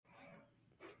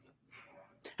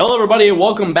Hello, everybody, and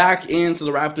welcome back into the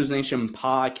Raptors Nation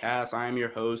podcast. I am your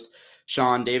host,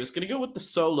 Sean Davis. Going to go with the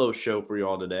solo show for you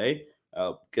all today.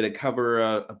 Going to cover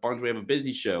a bunch. We have a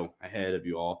busy show ahead of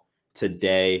you all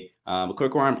today. A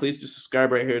quick reminder, please do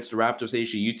subscribe right here to the Raptors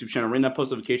Nation YouTube channel. Ring that post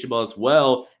notification bell as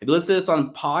well. If you listen to this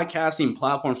on podcasting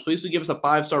platforms, please do give us a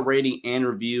 5-star rating and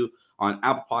review on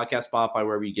Apple Podcasts, Spotify,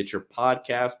 wherever you get your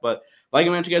podcast. But like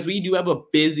I mentioned, guys, we do have a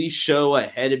busy show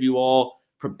ahead of you all,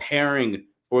 preparing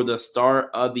for the start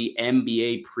of the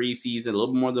NBA preseason. A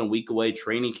little more than a week away.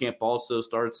 Training camp also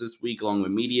starts this week along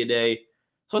with Media Day.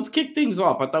 So let's kick things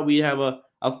off. I thought we'd have a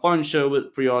fun show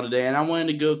for you all today. And I wanted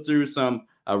to go through some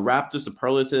Raptors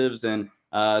superlatives and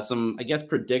some,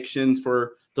 predictions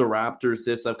for the Raptors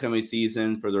this upcoming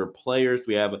season for their players.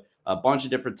 We have a bunch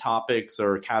of different topics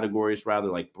or categories, rather,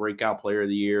 like breakout player of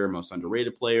the year, most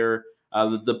underrated player,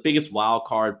 the biggest wild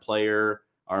card player,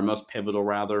 or most pivotal,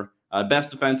 rather.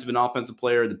 Best defensive and offensive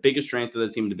player, the biggest strength of the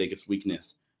team, the biggest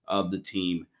weakness of the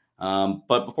team.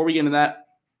 But before we get into that,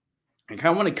 I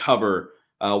kind of want to cover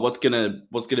what's gonna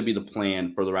be the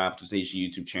plan for the Raptors Nation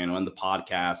YouTube channel and the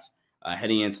podcast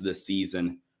heading into this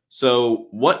season. So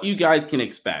what you guys can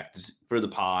expect for the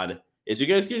pod is you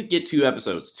guys can get 2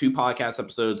 podcast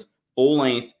episodes, full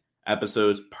length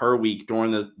episodes per week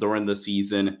during the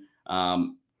season.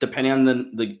 Depending on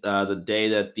the day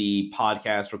that the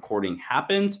podcast recording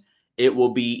happens, it will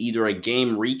be either a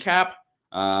game recap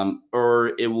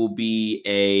or it will be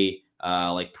a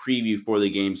preview for the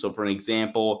game. So for an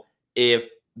example, if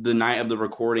the night of the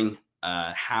recording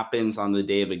happens on the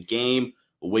day of a game,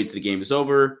 we'll wait till the game is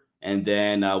over, and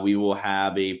then we will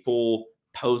have a full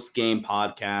post-game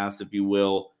podcast, if you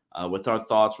will, with our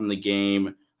thoughts from the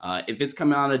game. If it's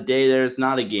coming on a day there's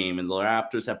not a game, and the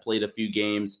Raptors have played a few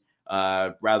games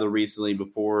rather recently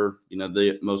before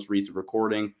the most recent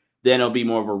recording, then it'll be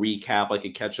more of a recap, like a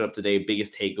catch-up today,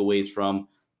 biggest takeaways from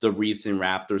the recent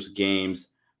Raptors games.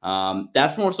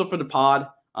 That's more so for the pod.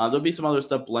 There'll be some other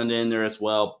stuff blended in there as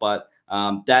well, but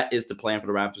that is the plan for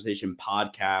the Raptors Nation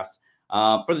podcast.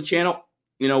 For the channel,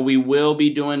 we will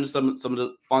be doing some of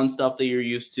the fun stuff that you're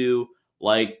used to,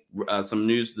 like some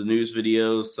news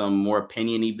videos, some more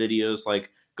opinion-y videos. Like,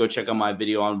 go check out my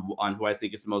video on who I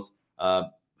think is the most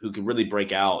who can really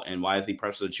break out and why I think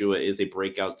Precious Achiuwa is a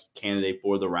breakout candidate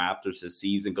for the Raptors this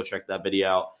season. Go check that video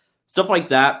out. Stuff like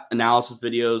that, analysis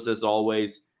videos as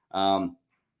always. We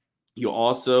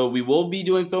will be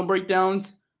doing film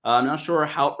breakdowns. I'm not sure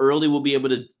how early we'll be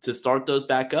able to start those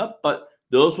back up, but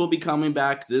those will be coming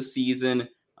back this season.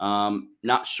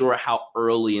 Not sure how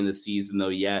early in the season though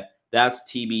yet. That's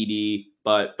TBD,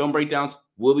 but film breakdowns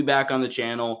will be back on the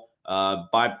channel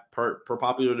per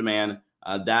popular demand.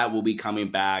 That will be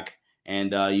coming back,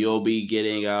 and you'll be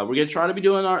getting. We're gonna try to be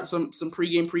doing some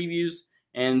pregame previews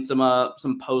and some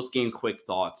postgame quick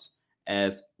thoughts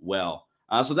as well.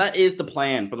 So that is the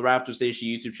plan for the Raptors Nation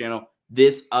YouTube channel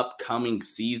this upcoming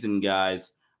season,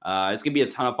 guys. It's gonna be a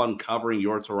ton of fun covering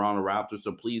your Toronto Raptors.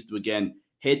 So please do again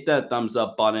hit that thumbs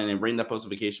up button and ring that post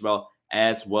notification bell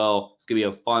as well. It's gonna be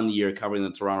a fun year covering the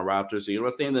Toronto Raptors. So you're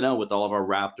gonna stay in the know with all of our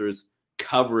Raptors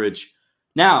coverage.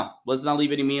 Now, let's not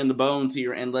leave any meat on the bones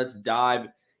here, and let's dive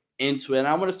into it. And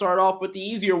I want to start off with the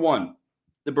easier one.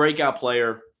 The breakout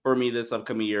player for me this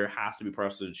upcoming year has to be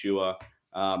Precious Achiuwa.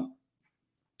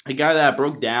 A guy that I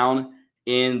broke down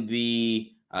in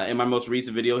my most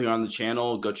recent video here on the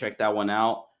channel. Go check that one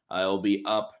out. It'll be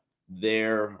up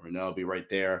there, or no, it'll be right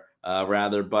there,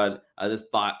 rather. But this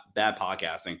bad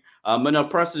podcasting. But no,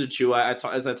 Precious Achiuwa,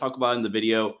 as I talk about in the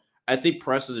video, I think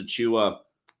Precious Achiuwa,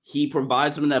 he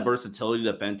provides some of that versatility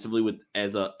defensively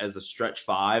as a stretch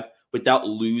 5 without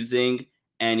losing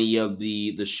any of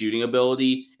the shooting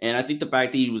ability. And I think the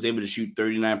fact that he was able to shoot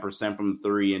 39% from the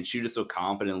 3 and shoot it so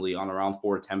confidently on around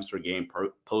 4 attempts per game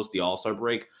post the All-Star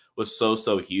break was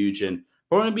so huge. And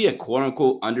for him to be a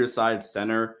quote-unquote undersized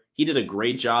center, he did a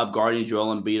great job guarding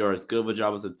Joel Embiid, or as good of a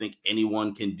job as I think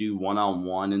anyone can do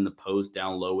one-on-one in the post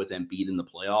down low with Embiid in the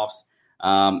playoffs.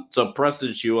 So Precious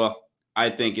Achiuwa, I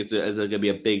think is going to be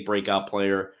a big breakout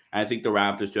player. And I think the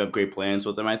Raptors do have great plans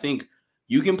with him. I think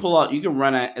you can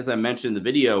run, as I mentioned in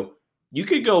the video, you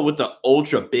could go with the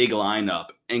ultra big lineup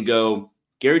and go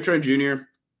Gary Trent Jr.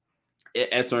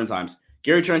 at certain times.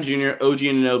 Gary Trent Jr., OG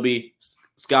Anunoby,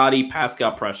 Scottie,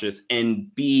 Pascal, Precious,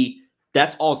 and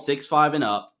that's all 6'5" and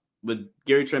up, with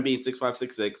Gary Trent being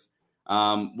 6'5",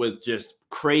 6'6", with just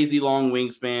crazy long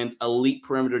wingspans, elite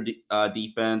perimeter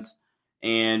defense,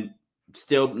 and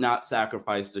still not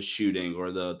sacrifice the shooting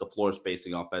or the floor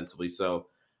spacing offensively. So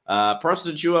Precious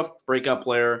Achiuwa, breakout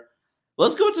player.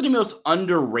 Let's go to the most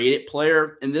underrated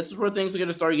player. And this is where things are going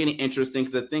to start getting interesting,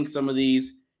 because I think some of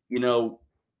these,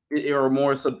 are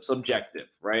more subjective,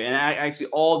 right? And actually,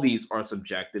 all these are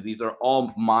subjective. These are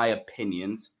all my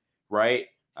opinions, right?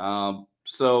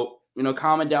 So,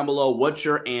 comment down below what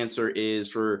your answer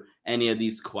is for any of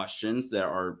these questions that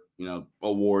are,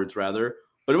 awards rather.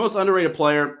 But the most underrated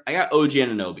player, I got OG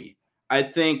Anunoby. I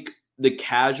think the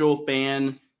casual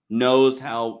fan knows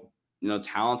how,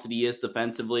 talented he is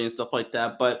defensively and stuff like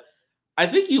that. But I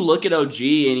think you look at OG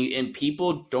and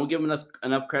people don't give him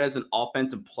enough credit as an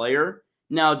offensive player.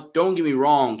 Now, don't get me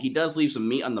wrong, he does leave some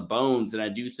meat on the bones, and I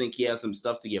do think he has some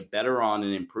stuff to get better on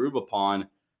and improve upon.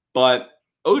 But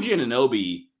OG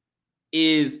Anunoby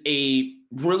is a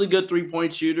really good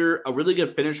three-point shooter, a really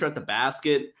good finisher at the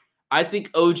basket. I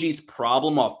think OG's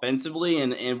problem offensively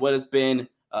and what has been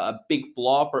a big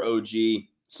flaw for OG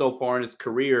so far in his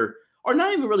career, or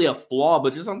not even really a flaw,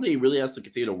 but just something he really has to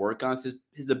continue to work on, is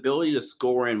his ability to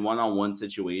score in one-on-one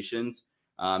situations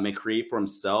and create for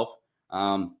himself.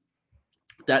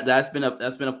 That's been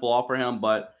a flaw for him,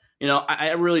 but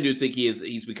I really do think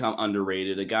he's become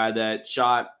underrated. A guy that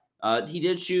shot, he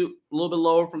did shoot a little bit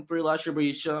lower from three last year, but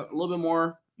he shot a little bit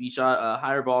more. He shot a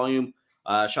higher volume,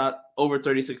 shot over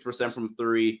 36% from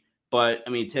three. But I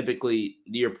mean, typically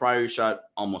the year prior he shot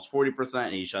almost 40%,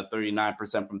 and he shot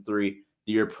 39% from three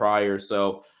the year prior.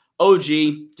 So OG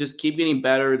just keep getting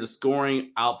better. The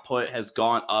scoring output has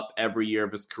gone up every year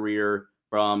of his career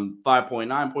from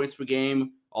 5.9 points per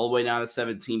game all the way down to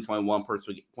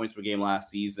 17.1 points per game last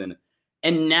season.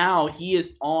 And now he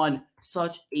is on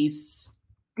such a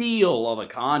steal of a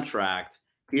contract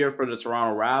here for the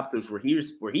Toronto Raptors,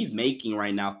 where he's making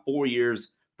right now 4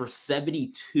 years for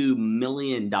 $72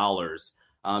 million.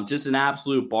 Just an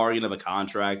absolute bargain of a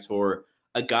contract for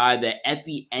a guy that at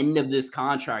the end of this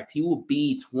contract, he will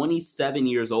be 27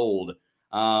 years old.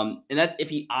 And that's if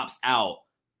he opts out.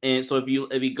 And so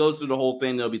if he goes through the whole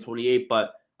thing, they'll be 28,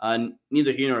 but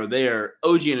neither here nor there.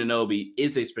 OG Anunoby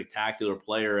is a spectacular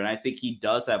player, and I think he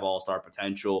does have all-star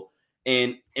potential.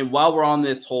 And while we're on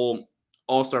this whole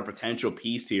all-star potential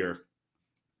piece here,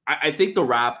 I think the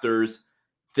Raptors,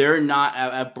 they're not –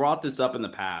 I've brought this up in the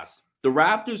past. The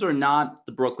Raptors are not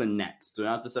the Brooklyn Nets. They're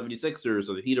not the 76ers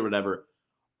or the Heat or whatever.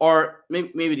 Or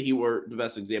maybe the Heat were the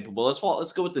best example, but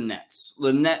let's go with the Nets.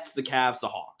 The Nets, the Cavs, the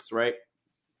Hawks, right?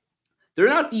 They're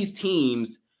not these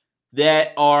teams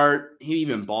that are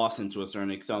even Boston to a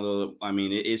certain extent. Although, I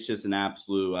mean, it's just an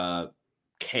absolute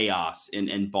chaos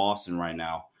in Boston right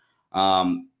now.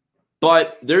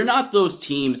 But they're not those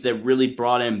teams that really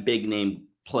brought in big name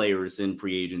players in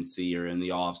free agency or in the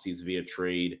offseason via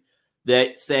trade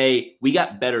that say we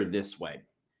got better this way.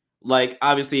 Like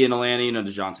obviously in Atlanta,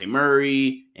 DeJounte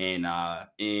Murray, and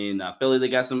in Philly they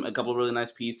got a couple of really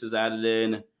nice pieces added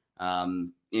in.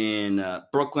 In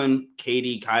Brooklyn,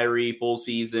 KD, Kyrie, full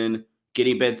season,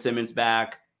 getting Ben Simmons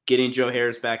back, getting Joe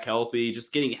Harris back healthy,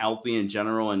 just getting healthy in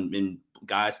general, and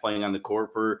guys playing on the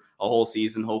court for a whole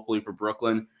season, hopefully for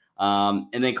Brooklyn.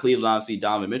 And then Cleveland, obviously,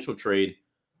 Donovan Mitchell trade.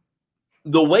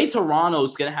 The way Toronto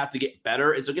is going to have to get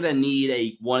better is they're going to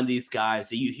need one of these guys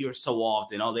that you hear so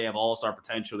often. Oh, they have all-star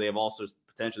potential. They have all-star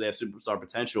potential. They have superstar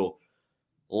potential.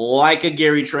 Like a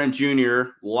Gary Trent Jr.,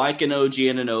 like an OG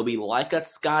Anunoby, like a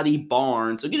Scottie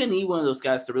Barnes. They're going to need one of those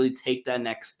guys to really take that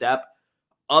next step.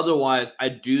 Otherwise, I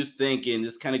do think, and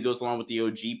this kind of goes along with the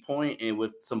OG point and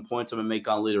with some points I'm going to make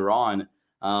on later on,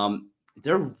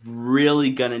 they're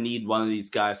really going to need one of these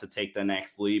guys to take the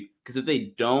next leap. Because if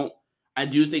they don't, I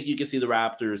do think you can see the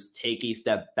Raptors take a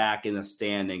step back in the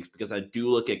standings, because I do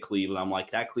look at Cleveland. I'm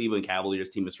like, that Cleveland Cavaliers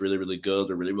team is really, really good.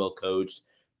 They're really well coached.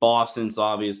 Boston's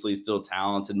obviously still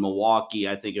talented. Milwaukee,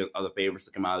 I think, are the favorites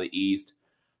to come out of the East.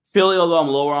 Philly, although I'm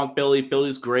lower on Philly,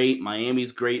 Philly's great.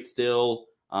 Miami's great still.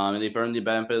 And they've earned the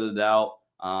benefit of the doubt.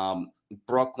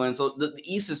 Brooklyn. So the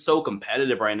East is so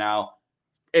competitive right now.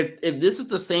 If this is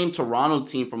the same Toronto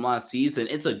team from last season,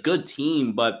 it's a good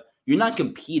team, but you're not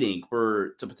competing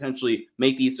to potentially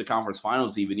make the Eastern Conference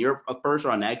Finals even. You're a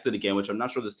first-round exit again, which I'm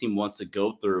not sure this team wants to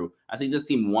go through. I think this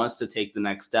team wants to take the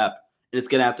next step. And it's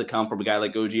going to have to come from a guy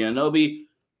like OG Anunoby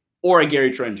or a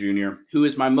Gary Trent Jr., who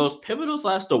is my most pivotal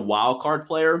 / the wild card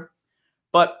player.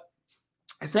 But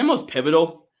I say most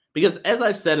pivotal because, as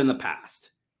I've said in the past,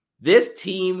 this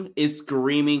team is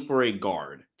screaming for a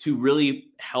guard to really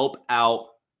help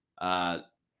out Fred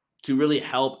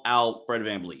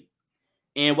VanVleet.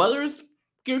 And whether it's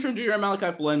Gary Trent Jr. or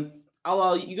Malachi Flynn,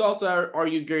 you can also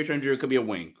argue Gary Trent Jr. could be a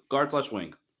wing, guard /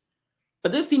 wing.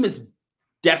 But this team is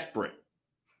desperate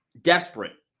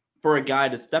for a guy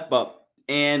to step up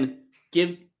and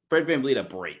give Fred VanVleet a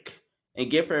break and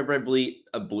give Fred VanVleet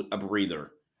a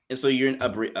breather. And so you're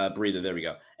a breather. There we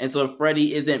go. And so if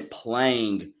Freddie isn't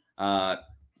playing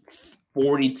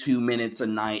 42 minutes a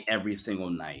night every single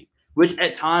night, which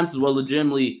at times is what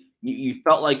legitimately you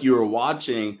felt like you were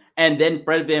watching. And then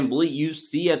Fred VanVleet, you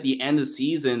see at the end of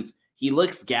seasons, he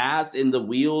looks gassed and the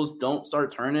wheels don't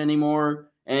start turning anymore.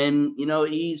 And,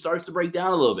 he starts to break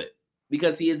down a little bit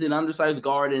because he is an undersized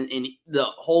guard and the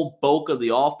whole bulk of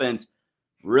the offense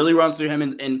really runs through him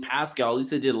and Pascal. At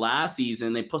least it did last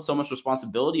season. They put so much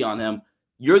responsibility on him.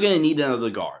 You're going to need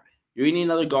another guard. You're going to need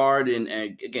another guard. And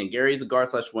again, Gary's a guard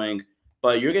 / wing,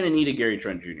 but you're going to need a Gary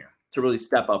Trent Jr. to really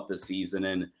step up this season.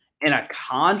 And in a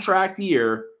contract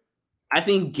year, I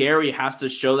think Gary has to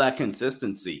show that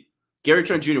consistency. Gary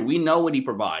Trent Jr., we know what he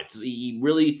provides. He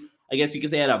really, I guess you could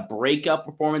say, had a breakup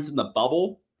performance in the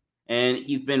bubble, and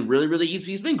he's been really,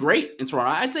 he's been great in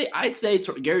Toronto. I'd say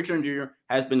Gary Trent Jr.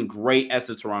 has been great as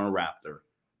a Toronto Raptor,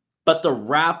 but the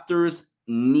Raptors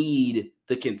need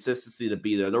the consistency to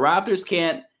be there. The Raptors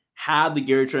can't have the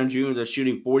Gary Trent Jr. that's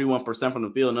shooting 41% from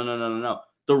the field. No.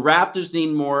 The Raptors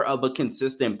need more of a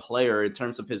consistent player in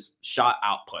terms of his shot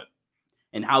output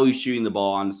and how he's shooting the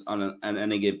ball on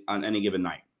any given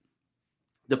night.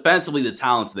 Defensively, the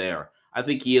talent's there. I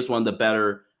think he is one of the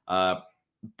better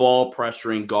ball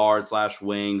pressuring guard /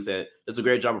 wings that does a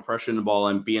great job of pressuring the ball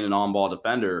and being an on-ball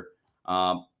defender.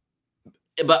 But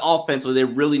offensively, they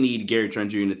really need Gary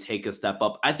Trent Jr. to take a step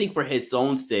up. I think for his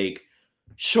own sake,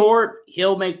 sure,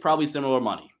 he'll make probably similar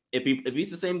money. If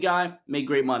he's the same guy, make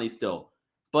great money still.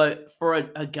 But for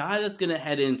a guy that's going to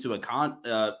head into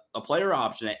a player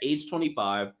option at age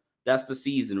 25, that's the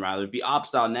season rather. If he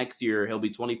opts out next year, he'll be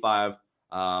 25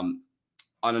 on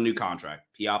a new contract.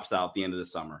 He opts out at the end of the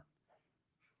summer.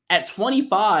 At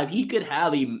 25, he could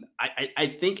have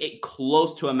I think a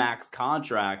close to a max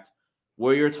contract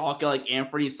where you're talking like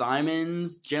Anthony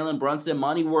Simons, Jalen Brunson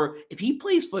money, where if he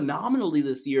plays phenomenally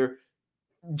this year,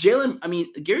 Gary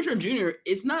Trent Jr.,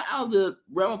 it's not out of the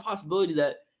realm of possibility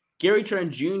that Gary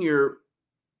Trent Jr.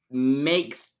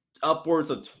 makes upwards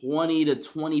of $20 to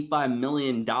 $25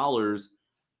 million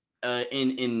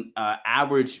in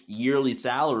average yearly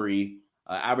salary,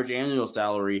 average annual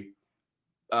salary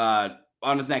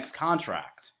on his next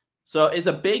contract. So it's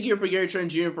a big year for Gary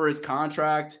Trent Jr. for his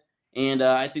contract, and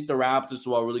I think the Raptors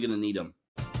are really going to need him.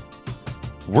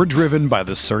 We're driven by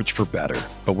the search for better.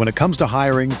 But when it comes to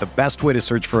hiring, the best way to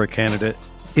search for a candidate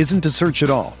isn't to search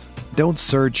at all. Don't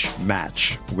search,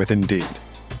 match with Indeed.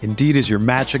 Indeed is your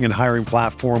matching and hiring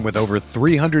platform with over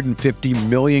 350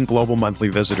 million global monthly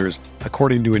visitors,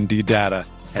 according to Indeed data,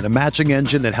 and a matching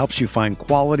engine that helps you find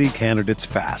quality candidates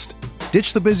fast.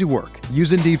 Ditch the busy work.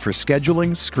 Use Indeed for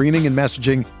scheduling, screening, and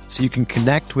messaging so you can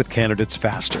connect with candidates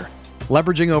faster.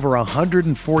 Leveraging over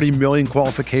 140 million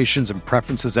qualifications and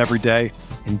preferences every day,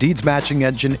 Indeed's matching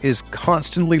engine is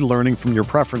constantly learning from your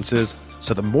preferences,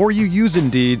 so the more you use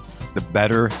Indeed, the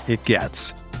better it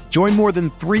gets. Join more than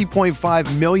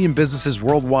 3.5 million businesses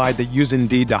worldwide that use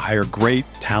Indeed to hire great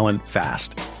talent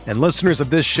fast. And listeners of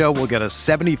this show will get a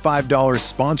 $75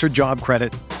 sponsored job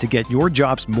credit to get your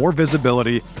jobs more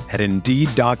visibility at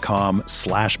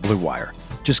Indeed.com/Blue Wire.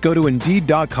 Just go to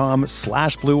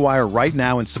Indeed.com/Blue Wire right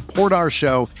now and support our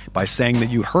show by saying that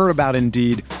you heard about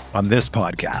Indeed on this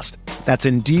podcast. That's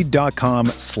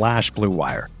Indeed.com/Blue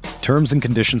Wire. Terms and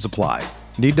conditions apply.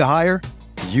 Need to hire?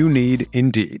 You need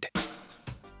Indeed.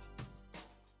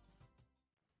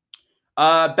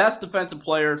 Best defensive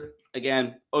player,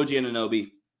 again, OG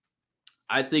Anunoby.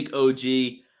 I think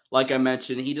OG, like I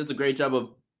mentioned, he does a great job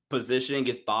of positioning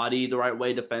his body the right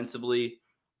way defensively.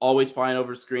 Always flying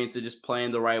over screens and just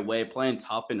playing the right way, playing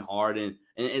tough and hard, and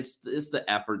it's the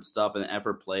effort stuff and the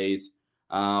effort plays.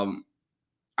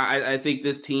 I think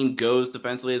this team goes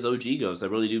defensively as OG goes. I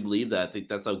really do believe that. I think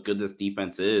that's how good this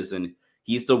defense is, and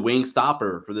he's the wing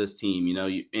stopper for this team.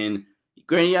 And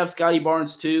granted, you have Scottie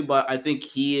Barnes too, but I think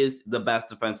he is the best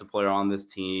defensive player on this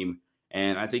team,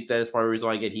 and I think that is part of the reason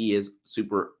why he is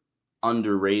super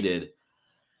underrated.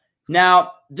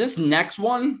 Now, this next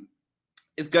one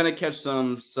is going to catch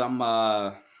some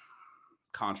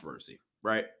controversy,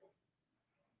 right?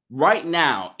 Right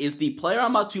now, is the player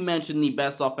I'm about to mention the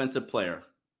best offensive player?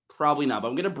 Probably not, but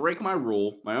I'm going to break my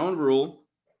own rule.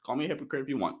 Call me a hypocrite if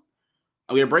you want.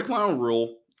 I'm going to break my own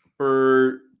rule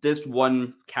for this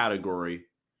one category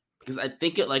because I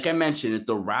think like I mentioned, if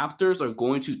the Raptors are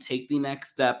going to take the next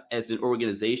step as an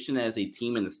organization, as a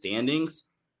team in the standings,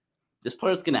 this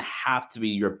player is going to have to be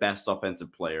your best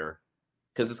offensive player.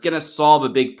 Because it's going to solve a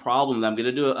big problem. I'm going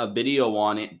to do a video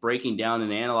on it, breaking down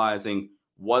and analyzing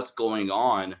what's going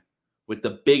on with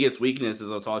the biggest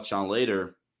weaknesses I'll touch on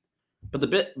later. But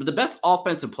the best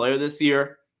offensive player this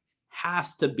year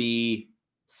has to be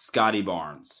Scottie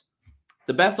Barnes.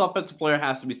 The best offensive player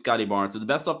has to be Scottie Barnes. If the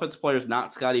best offensive player is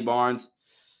not Scottie Barnes,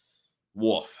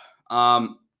 woof.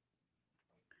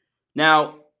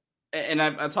 Now, and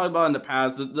I've talked about in the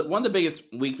past, one of the biggest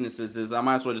weaknesses is, I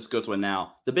might as well just go to it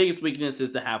now. The biggest weakness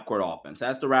is the half-court offense.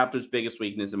 That's the Raptors' biggest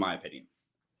weakness, in my opinion.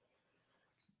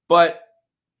 But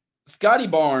Scottie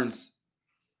Barnes,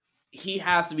 he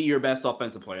has to be your best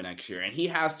offensive player next year, and he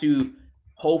has to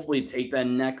hopefully take that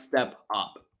next step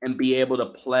up and be able to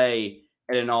play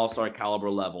at an all-star caliber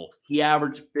level. He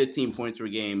averaged 15 points per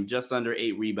game, just under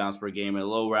 8 rebounds per game, and a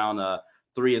low around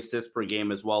 3 assists per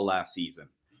game as well last season.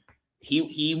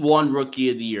 He won Rookie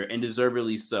of the Year, and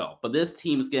deservedly so. But this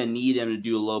team is going to need him to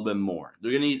do a little bit more.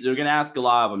 They're going to ask a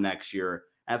lot of him next year.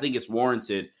 I think it's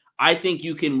warranted. I think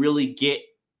you can really get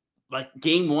like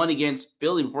game 1 against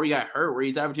Philly before he got hurt, where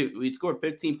he scored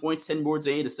 15 points, 10 boards,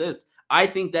 and 8 assists. I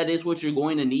think that is what you're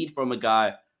going to need from a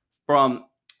guy from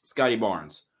Scottie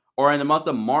Barnes. Or in the month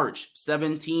of March,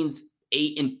 17's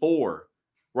 8-4,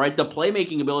 right? The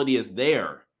playmaking ability is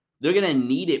there. They're going to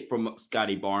need it from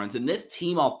Scottie Barnes. And this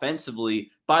team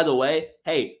offensively, by the way,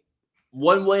 hey,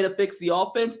 one way to fix the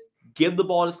offense, give the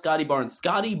ball to Scottie Barnes.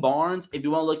 Scottie Barnes, if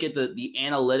you want to look at the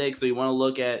analytics, or you want to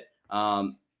look at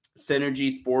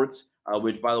Synergy Sports,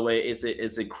 which, by the way,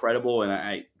 is incredible, and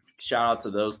I shout out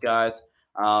to those guys.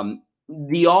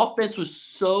 The offense was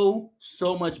so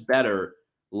much better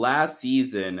last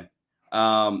season,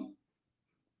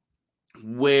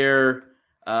 where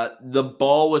the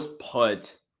ball was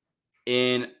put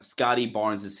in Scottie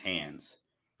Barnes' hands,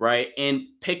 right? In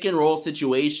pick and roll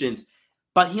situations,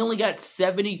 but he only got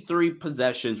 73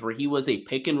 possessions where he was a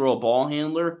pick and roll ball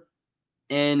handler,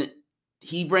 and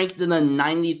he ranked in the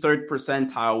 93rd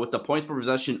percentile with the points per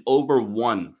possession over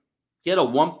 1. He had a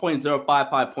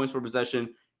 1.055 points per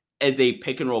possession as a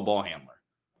pick and roll ball handler,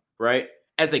 right?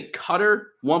 As a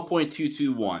cutter,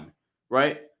 1.221,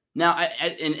 right? Now,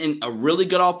 in a really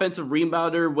good offensive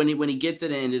rebounder, when he gets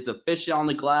it and is efficient on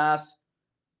the glass,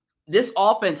 this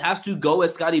offense has to go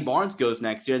as Scottie Barnes goes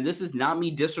next year. And this is not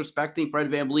me disrespecting Fred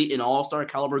VanVleet, an all-star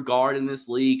caliber guard in this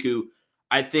league, who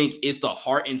I think is the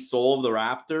heart and soul of the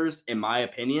Raptors, in my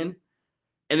opinion.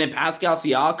 And then Pascal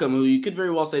Siakam, who you could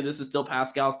very well say this is still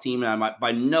Pascal's team. And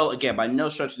by no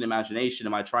stretch of the imagination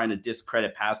am I trying to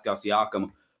discredit Pascal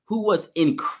Siakam, who was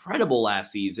incredible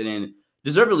last season and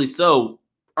deservedly so,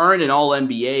 earned an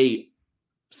All-NBA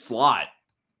slot.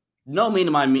 No mean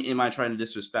am I trying to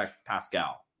disrespect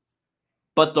Pascal.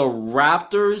 But the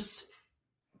Raptors,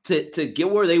 to get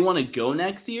where they want to go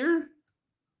next year,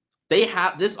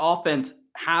 this offense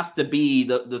has to be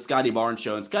the Scottie Barnes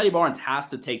show. And Scottie Barnes has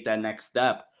to take that next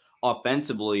step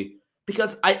offensively,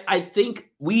 because I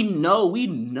think we know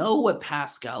what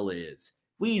Pascal is.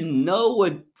 We know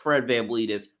what Fred VanVleet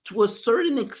is. To a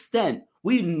certain extent,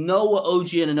 we know what OG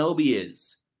Anunoby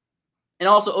is. And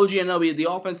also OG Anunoby, the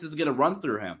offense is going to run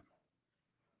through him.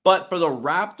 But for the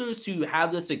Raptors to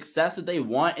have the success that they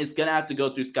want, it's going to have to go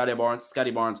through Scottie Barnes,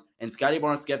 and Scottie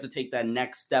Barnes going to have to take that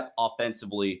next step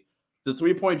offensively. The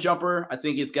three-point jumper, I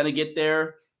think, is going to get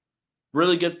there.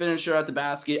 Really good finisher at the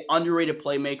basket, underrated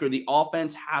playmaker. The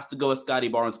offense has to go as Scottie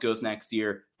Barnes goes next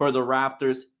year for the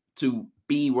Raptors to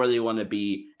be where they want to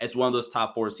be as one of those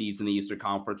top 4 seeds in the Eastern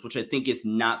Conference, which I think is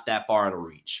not that far out of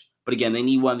reach. But again, they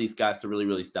need one of these guys to really,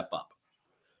 really step up.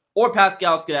 Or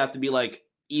Pascal's going to have to be like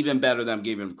even better than I'm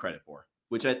giving him credit for,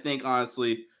 which I think,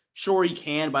 honestly, sure he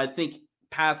can, but I think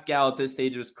Pascal at this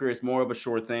stage of his career is more of a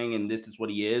sure thing, and this is what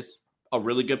he is, a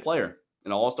really good player,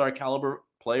 an all-star caliber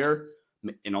player,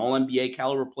 an all-NBA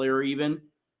caliber player even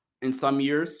in some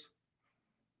years.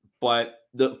 But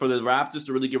for the Raptors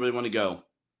to really get where they want to go,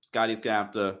 Scottie's going to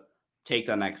have to take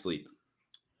that next leap.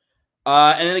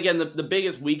 And then again, the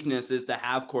biggest weakness is the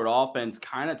half-court offense,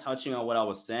 kind of touching on what I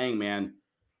was saying, man.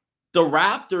 The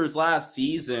Raptors last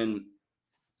season,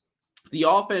 the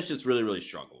offense just really, really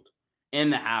struggled in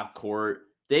the half court.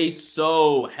 They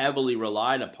so heavily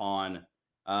relied upon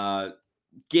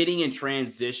getting in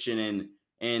transition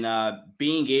and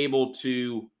being able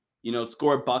to,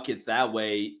 score buckets that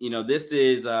way. This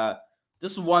is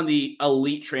one of the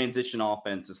elite transition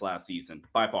offenses last season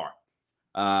by far.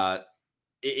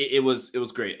 It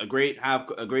was great, a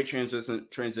great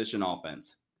transition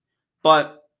offense,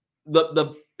 but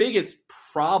the biggest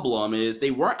problem is they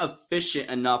weren't efficient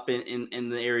enough in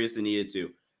the areas they needed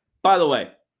to. By the way,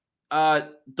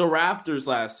 the Raptors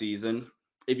last season,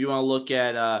 if you want to look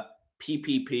at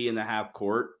PPP in the half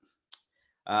court,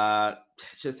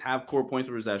 just half court points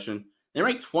per possession, they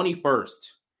ranked 21st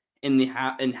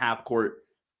in half court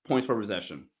points per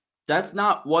possession. That's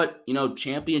not what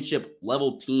championship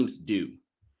level teams do,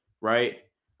 right?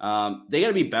 They got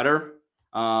to be better.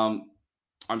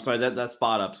 I'm sorry, that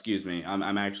spot up. Excuse me.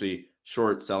 I'm actually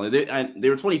short selling. They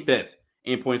were 25th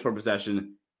in points per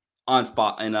possession on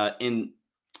spot in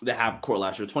the half court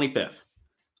last year, 25th.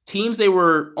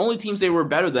 Only teams they were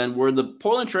better than were the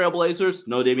Portland Trailblazers,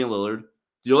 no Damian Lillard,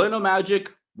 the Orlando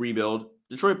Magic, rebuild,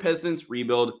 Detroit Pistons,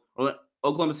 rebuild,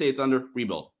 Oklahoma State Thunder,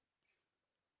 rebuild.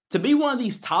 To be one of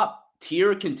these top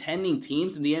tier contending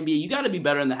teams in the NBA, you got to be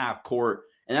better in the half court.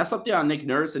 And that's something on Nick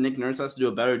Nurse, and Nick Nurse has to do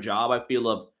a better job, I feel,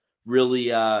 of really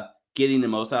getting the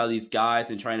most out of these guys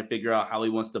and trying to figure out how he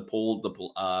wants to pull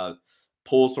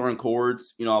certain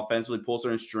chords, offensively, pull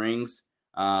certain strings.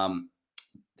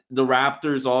 The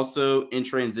Raptors also in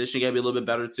transition got to be a little bit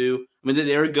better too. I mean,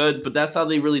 they were good, but that's how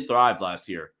they really thrived last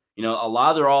year. A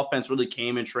lot of their offense really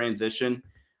came in transition.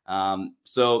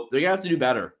 So they're going to have to do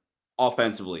better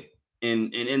offensively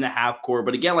in the half court.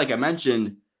 But again, like I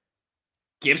mentioned,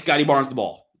 give Scottie Barnes the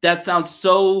ball. That sounds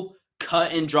so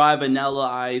cut and dry vanilla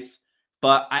ice,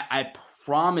 but I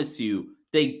promise you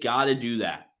they got to do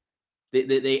that.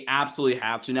 They absolutely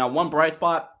have to. Now, one bright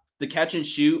spot, the catch and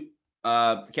shoot.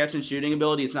 The catch and shooting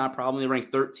ability is not a problem. They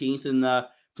rank 13th in the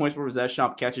points per possession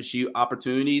off catch and shoot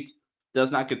opportunities.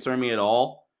 Does not concern me at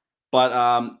all. But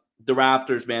the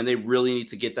Raptors, man, they really need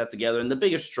to get that together. And the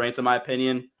biggest strength, in my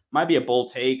opinion, might be a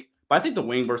bold take, but I think the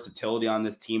wing versatility on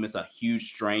this team is a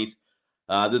huge strength.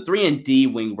 The 3-and-D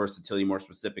wing versatility, more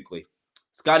specifically.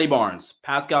 Scottie Barnes,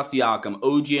 Pascal Siakam,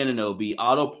 OG Anunoby,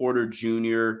 Otto Porter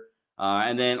Jr.,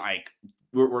 and then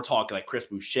we're talking like Chris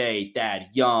Boucher, Thad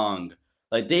Young.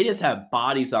 Like, they just have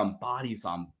bodies on bodies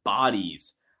on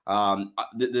bodies,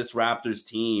 this Raptors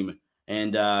team.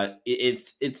 And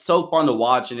it's so fun to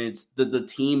watch. And it's the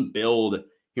team build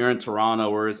here in Toronto,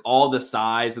 where it's all the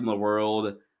size in the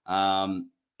world.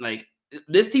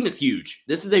 This team is huge.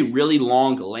 This is a really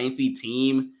long, lengthy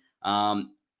team. And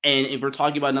if we're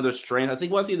talking about another strength, I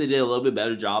think one thing they did a little bit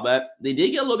better job at, they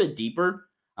did get a little bit deeper.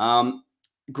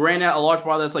 Granted, a large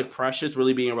part of that's like Precious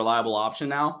really being a reliable option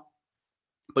now.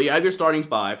 But you have your starting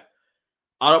five.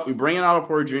 You bring in Otto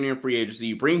Porter Jr. in free agency.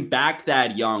 You bring back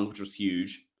Thad Young, which was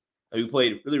huge, who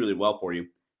played really, really well for you.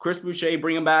 Chris Boucher,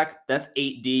 bring him back. That's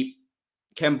 8 deep.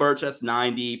 Ken Birch, that's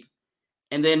 9 deep.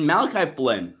 And then Malachi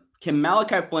Flynn. Can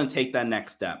Malachi Flynn take that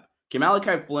next step? Can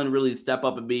Malachi Flynn really step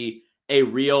up and be a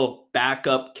real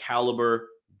backup caliber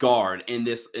guard in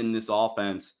this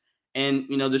offense? And,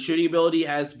 the shooting ability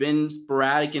has been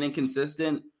sporadic and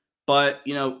inconsistent. But,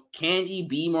 can he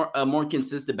be a more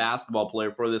consistent basketball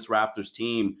player for this Raptors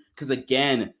team? Because,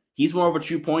 again, he's more of a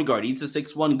true point guard. He's a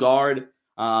 6'1" guard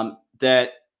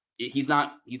that he's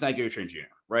not Gary Trent Jr.,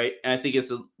 right? And I think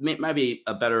it might be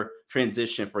a better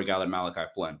transition for a guy like Malachi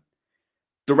Flynn.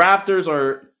 The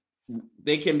Raptors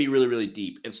they can be really, really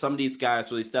deep. If some of these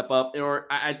guys really step up, or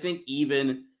I think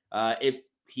even if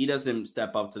he doesn't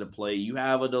step up to the plate, you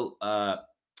have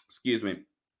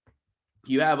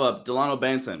you have a Delano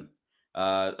Benson,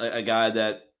 a guy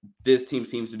that this team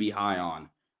seems to be high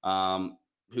on,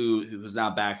 who's now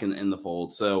back in the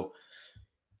fold. So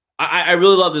I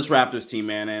really love this Raptors team,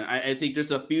 man. And I think there's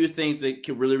a few things that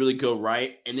could really, really go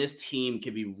right. And this team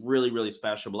can be really, really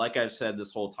special. But like I've said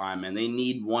this whole time, man, they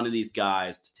need one of these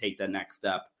guys to take that next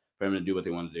step for them to do what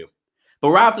they want to do. But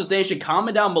Raptors Nation,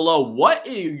 comment down below. What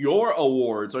are your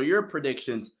awards or your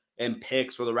predictions and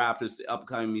picks for the Raptors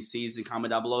upcoming season?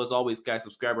 Comment down below. As always, guys,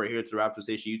 subscribe right here to the Raptors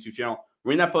Nation YouTube channel.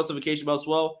 Ring that post notification bell as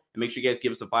well. And make sure you guys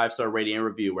give us a 5-star rating and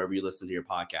review wherever you listen to your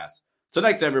podcast. So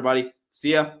next, everybody,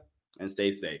 see ya and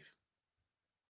stay safe.